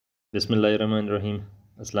बिस्मिल्लाहिर्रहमानिर्रहीम।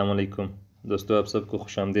 अस्सलाम वालेकुम दोस्तों, आप सबको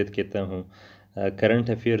खुश आमदीद कहता हूँ। करंट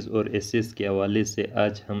अफेयर्स और एसेस के हवाले से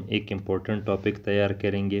आज हम एक इम्पोर्टेंट टॉपिक तैयार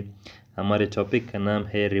करेंगे। हमारे टॉपिक का नाम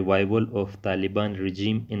है revival of Taliban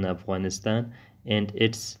regime in Afghanistan and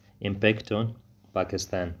its impact on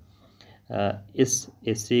Pakistan. इस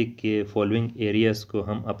एसे के फॉलोइंग एरियाज़ को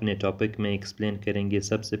हम अपने टॉपिक में एक्सप्लेन करेंगे।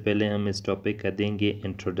 सबसे पहले हम इस टॉपिक का देंगे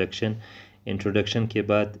इंट्रोडक्शन के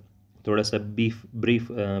बाद थोड़ा सा ब्रीफ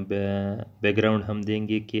बैकग्राउंड हम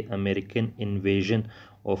देंगे कि अमेरिकन इन्वेजन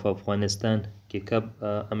ऑफ अफ़गानिस्तान कि कब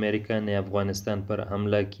अमेरिका ने अफ़गानिस्तान पर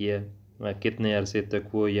हमला किया, कितने अरसे तक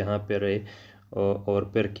वो यहाँ पर रहे और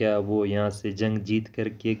फिर क्या वो यहाँ से जंग जीत कर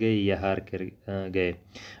के गए या हार कर गए।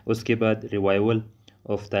 उसके बाद रिवाइवल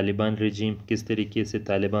ऑफ तालिबान रिजीम, किस तरीके से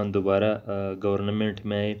तालिबान दोबारा गवर्नमेंट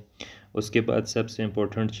में आए। उसके बाद सबसे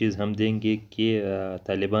इम्पोर्टेंट चीज़ हम देंगे कि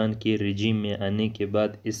तालिबान के रिजीम में आने के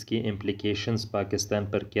बाद इसके इम्प्लिकेशंस पाकिस्तान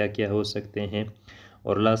पर क्या क्या हो सकते हैं,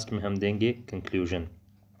 और लास्ट में हम देंगे कंक्लूजन।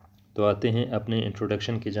 तो आते हैं अपने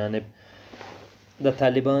इंट्रोडक्शन की जानिब। The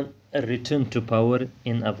Taliban returned to power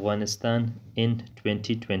in Afghanistan in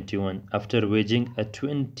 2021 after waging a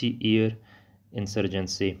 20-year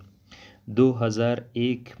insurgency.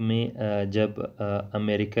 2001 में जब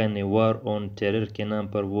अमेरिका ने वार ऑन टेरर के नाम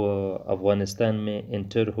पर वो अफ़गानिस्तान में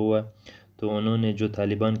इंटर हुआ, तो उन्होंने जो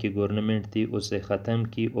तालिबान की गवर्नमेंट थी उसे ख़त्म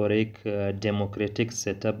की और एक डेमोक्रेटिक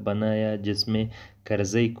सेटअप बनाया जिसमें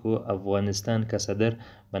करज़ई को अफ़गानिस्तान का सदर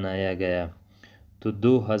बनाया गया। तो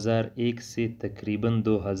 2001 से तकरीबन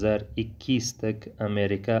 2021 तक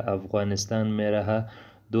अमेरिका अफ़गानिस्तान में रहा।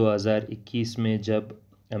 2021 में जब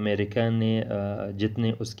अमेरिका ने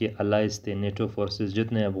जितने उसके अलाइज थे, नेटो फोर्सेस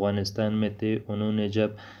जितने अफ़गानिस्तान में थे, उन्होंने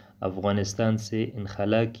जब अफ़गानिस्तान से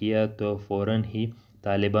इनखला किया तो फ़ौरन ही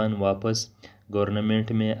तालिबान वापस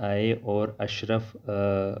गवर्नमेंट में आए और अशरफ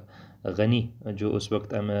गनी जो उस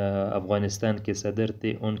वक्त अफ़गानिस्तान के सदर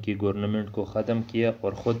थे उनकी गवर्नमेंट को ख़त्म किया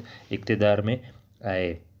और ख़ुद इक़्तिदार में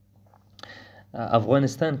आए।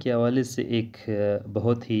 अफ़गानिस्तान के हवाले से एक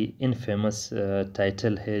बहुत ही इनफेमस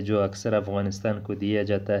टाइटल है जो अक्सर अफ़गानिस्तान को दिया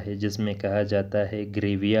जाता है, जिसमें कहा जाता है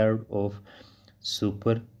ग्रेवयार्ड ऑफ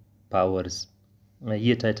सुपर पावर्स।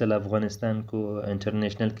 ये टाइटल अफ़गानिस्तान को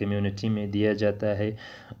इंटरनेशनल कम्युनिटी में दिया जाता है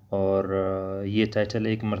और ये टाइटल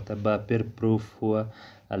एक मरतबा फिर प्रूफ हुआ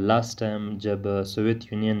लास्ट टाइम जब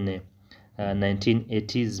सोवियत यूनियन ने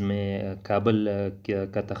 1980s में काबुल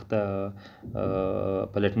का तख्ता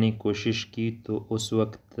पलटने की कोशिश की, तो उस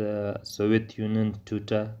वक्त सोवियत यूनियन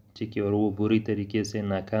टूटा, ठीक है, और वो बुरी तरीके से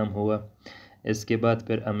नाकाम हुआ। इसके बाद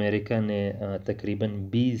फिर अमेरिका ने तकरीबन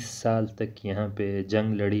 20 साल तक यहाँ पे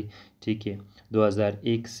जंग लड़ी, ठीक है।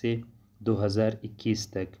 2001 से 2021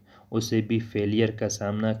 तक उसे भी फेलियर का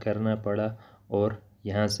सामना करना पड़ा और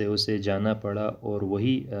यहाँ से उसे जाना पड़ा, और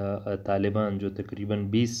वही तालिबान जो तकरीबन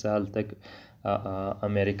 20 साल तक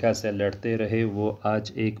अमेरिका से लड़ते रहे, वो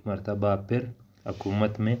आज एक मरतबा फिर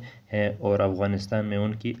हुकूमत में है और अफ़गानिस्तान में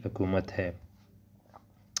उनकी हुकूमत है।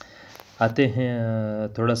 आते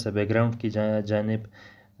हैं थोड़ा सा बैकग्राउंड की जानिब।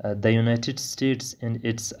 The United States and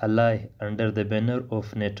its ally under the banner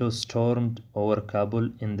of NATO stormed over Kabul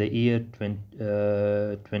in the year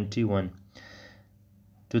 2001.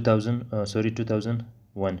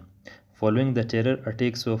 Following the terror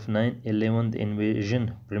attacks of 9/11, the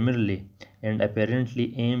invasion primarily and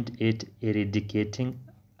apparently aimed at eradicating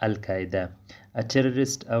Al-Qaeda, a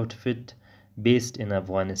terrorist outfit based in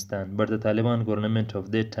Afghanistan, but the Taliban government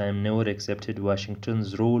of that time never accepted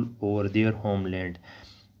Washington's rule over their homeland.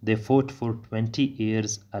 They fought for 20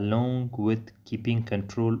 years along with keeping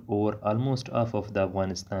control over almost half of the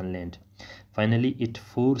Afghanistan land. Finally, it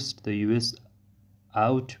forced the US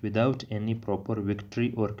out without any proper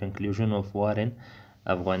victory or conclusion of war in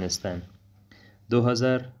Afghanistan.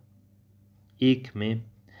 2001 में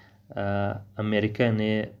America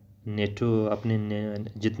ने NATO अपने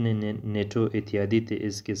जितने NATO इत्यादी थे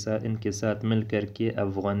इनके साथ मिल कर के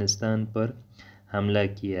अफ़गानिस्तान पर हमला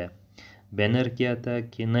किया। बैनर क्या था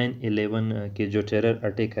कि 9/11 के जो टेरर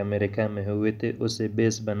अटैक अमेरिका में हुए थे उसे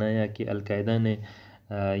बेस बनाया कि अलकायदा ने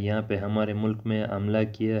यहाँ पे हमारे मुल्क में हमला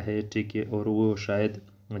किया है, ठीक है, और वो शायद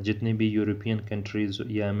जितने भी यूरोपियन कंट्रीज़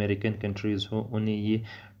या अमेरिकन कंट्रीज़ हो उन्हें ये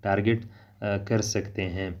टारगेट कर सकते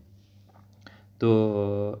हैं।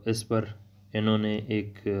 तो इस पर इन्होंने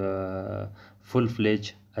एक फुल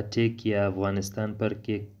फ्लेज अटैक किया अफ़गानिस्तान पर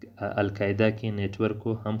कि अलकायदा के नेटवर्क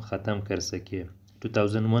को हम ख़त्म कर सके।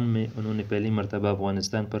 2001 में उन्होंने पहली मरतबा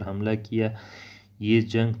अफ़गानिस्तान पर हमला किया। ये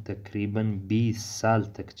जंग तकरीबन 20 साल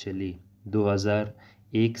तक चली,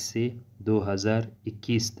 2001 से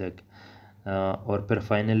 2021 तक, और फिर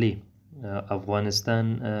फाइनली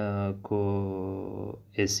افغانستان کو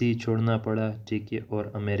ایسے ہی چھوڑنا پڑا، ٹھیک ہے، اور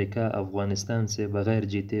امریکہ افغانستان سے بغیر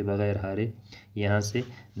جیتے بغیر ہارے یہاں سے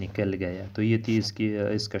نکل گیا۔ تو یہ تھی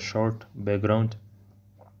اس کا شارٹ بیک گراؤنڈ۔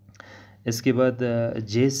 اس کے بعد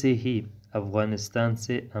جیسے ہی افغانستان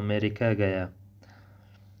سے امریکہ گیا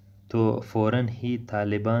تو فوراً ہی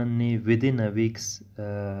طالبان نے ود ان ویکس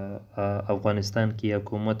افغانستان کی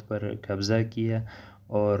حکومت پر قبضہ کیا،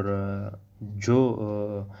 اور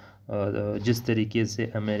جس طریقے سے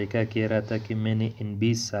امریکہ کہہ رہا تھا کہ میں نے ان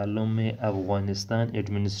 20 سالوں میں افغانستان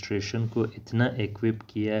ایڈمنسٹریشن کو اتنا ایکوپ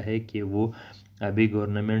کیا ہے کہ وہ ابھی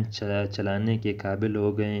گورنمنٹ چلانے کے قابل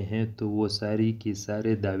ہو گئے ہیں، تو وہ ساری کی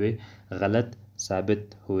سارے دعوے غلط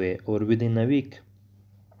ثابت ہوئے، اور with in week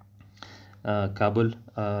Kabul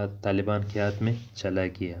Taliban کے ہاتھ میں چلا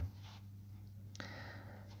گیا۔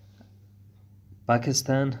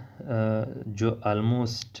 پاکستان جو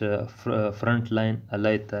آلموسٹ فرنٹ لائن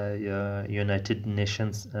الائی تھا یونائٹڈ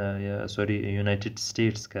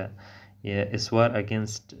اسٹیٹس کا اس وار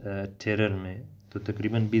اگینسٹ ٹیرر میں، تو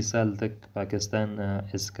تقریباً 20 سال تک پاکستان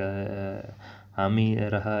اس کا حامی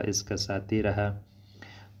رہا، اس کا ساتھی رہا۔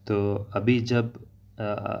 تو ابھی جب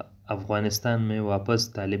افغانستان میں واپس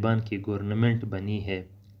طالبان کی گورنمنٹ بنی ہے،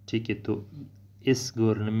 ٹھیک ہے، تو اس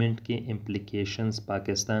گورنمنٹ کے امپلیکیشنز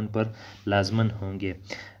پاکستان پر لازماً ہوں گے۔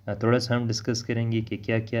 تھوڑا سا ہم ڈسکس کریں گے کہ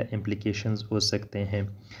کیا کیا امپلیکیشنز ہو سکتے ہیں۔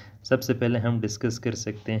 سب سے پہلے ہم ڈسکس کر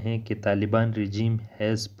سکتے ہیں کہ Taliban regime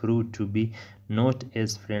has proved to be not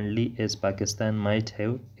as friendly as Pakistan might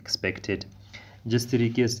have expected. جس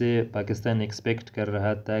طریقے سے پاکستان ایکسپیکٹ کر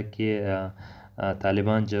رہا تھا کہ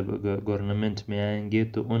طالبان جب گورنمنٹ میں آئیں گے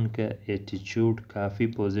تو ان کا ایٹیچیوڈ کافی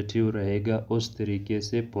پوزیٹیو رہے گا، اس طریقے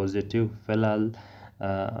سے پوزیٹیو فی الحال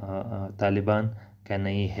طالبان کا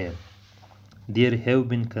نہیں ہے۔ There have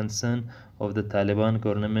been concern of the Taliban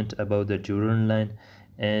government about the Durand line,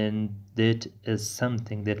 and that is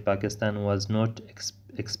something that Pakistan was not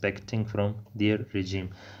expecting from their regime.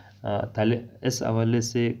 اس حوالے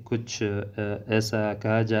سے کچھ ایسا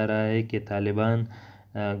کہا جا رہا ہے کہ طالبان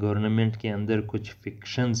گورنمنٹ کے اندر کچھ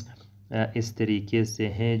فکشنز اس طریقے سے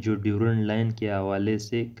ہیں جو ڈیورنڈ لائن کے حوالے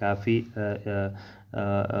سے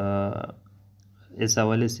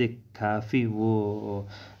کافی وہ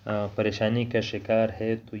پریشانی کا شکار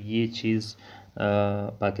ہے۔ تو یہ چیز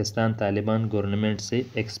پاکستان طالبان گورنمنٹ سے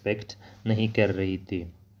ایکسپیکٹ نہیں کر رہی تھی۔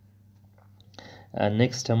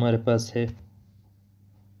 نیکسٹ ہمارے پاس ہے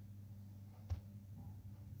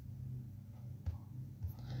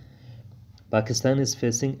Pakistan is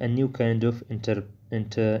facing a new kind of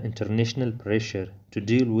international pressure to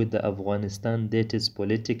deal with the Afghanistan that is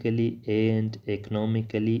politically and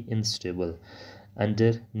economically unstable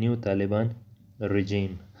under new Taliban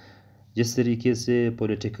regime. جس طریقے سے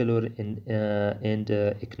پولیٹیکل اور اینڈ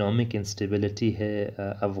اکنامک انسٹیبلٹی ہے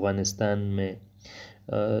افغانستان میں،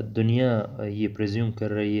 دنیا یہ پریزیوم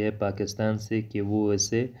کر رہی ہے پاکستان سے کہ وہ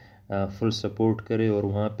اسے فل سپورٹ کرے اور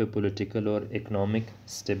وہاں پہ پولیٹیکل اور اکنامک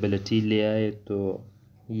اسٹیبلٹی لے آئے۔ تو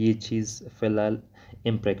یہ چیز فی الحال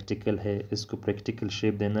امپریکٹیکل ہے، اس کو پریکٹیکل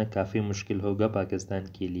شیپ دینا کافی مشکل ہوگا پاکستان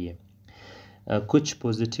کے لیے۔ کچھ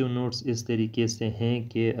پوزیٹیو نوٹس اس طریقے سے ہیں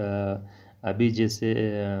کہ ابھی جیسے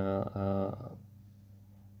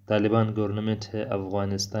طالبان گورنمنٹ ہے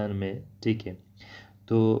افغانستان میں، ٹھیک ہے،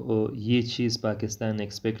 تو یہ چیز پاکستان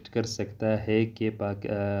ایکسپیکٹ کر سکتا ہے کہ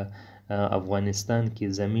افغانستان کی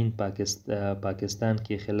زمین پاکستان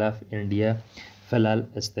کے خلاف انڈیا فی الحال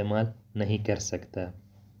استعمال نہیں کر سکتا۔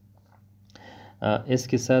 اس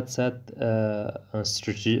کے ساتھ ساتھ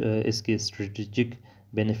اس کے اسٹریٹجک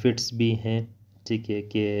بینیفٹس بھی ہیں، ٹھیک ہے،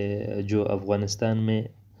 کہ جو افغانستان میں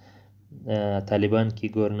طالبان کی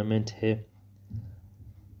گورنمنٹ ہے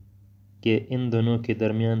کہ ان دونوں کے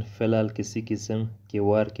درمیان فی الحال کسی قسم کے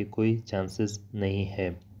وار کے کوئی چانسز نہیں ہے۔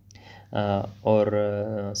 اور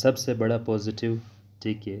سب سے بڑا پوزیٹیو،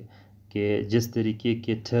 ٹھیک ہے، کہ جس طریقے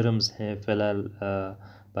کے ٹرمز ہیں فی الحال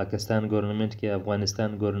پاکستان گورنمنٹ کے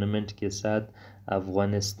افغانستان گورنمنٹ کے ساتھ،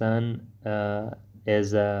 افغانستان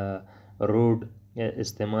ایز اے روڈ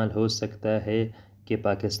استعمال ہو سکتا ہے کہ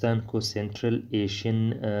پاکستان کو سینٹرل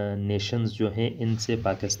ایشین نیشنز جو ہیں ان سے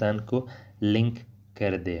پاکستان کو لنک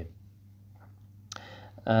کر دے۔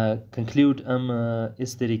 کنکلیوڈ ہم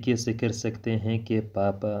اس طریقے سے کر سکتے ہیں کہ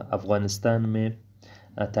افغانستان میں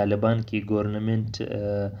طالبان کی گورنمنٹ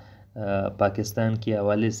پاکستان کے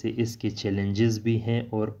حوالے سے اس کے چیلنجز بھی ہیں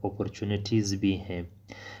اور اپرچونٹیز بھی ہیں۔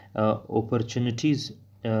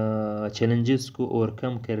 چیلنجز کو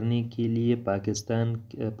اوورکم کرنے کے لیے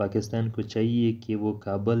پاکستان کو چاہیے کہ وہ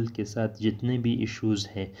کابل کے ساتھ جتنے بھی ایشوز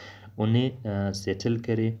ہیں انہیں سیٹل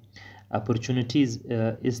کرے۔ اپرچونٹیز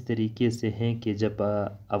اس طریقے سے ہیں کہ جب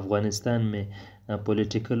افغانستان میں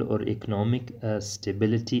پولیٹیکل اور اکنامک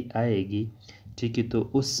سٹیبلٹی آئے گی، ٹھیک ہے، تو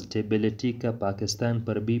اس سٹیبلٹی کا پاکستان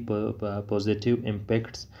پر بھی پازیٹیو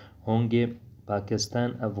امپیکٹس ہوں گے۔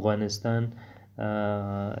 پاکستان افغانستان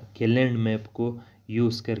کے لینڈ میپ کو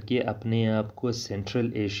یوز کر کے اپنے آپ کو سینٹرل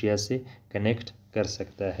ایشیا سے کنیکٹ کر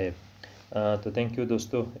سکتا ہے۔ تو تھینک یو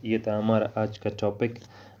دوستو، یہ تھا ہمارا آج کا ٹاپک۔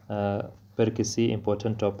 پھر کسی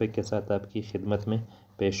امپورٹنٹ ٹاپک کے ساتھ آپ کی خدمت میں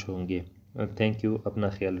پیش ہوں گے۔ تھینک یو، اپنا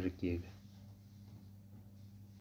خیال رکھیے گا۔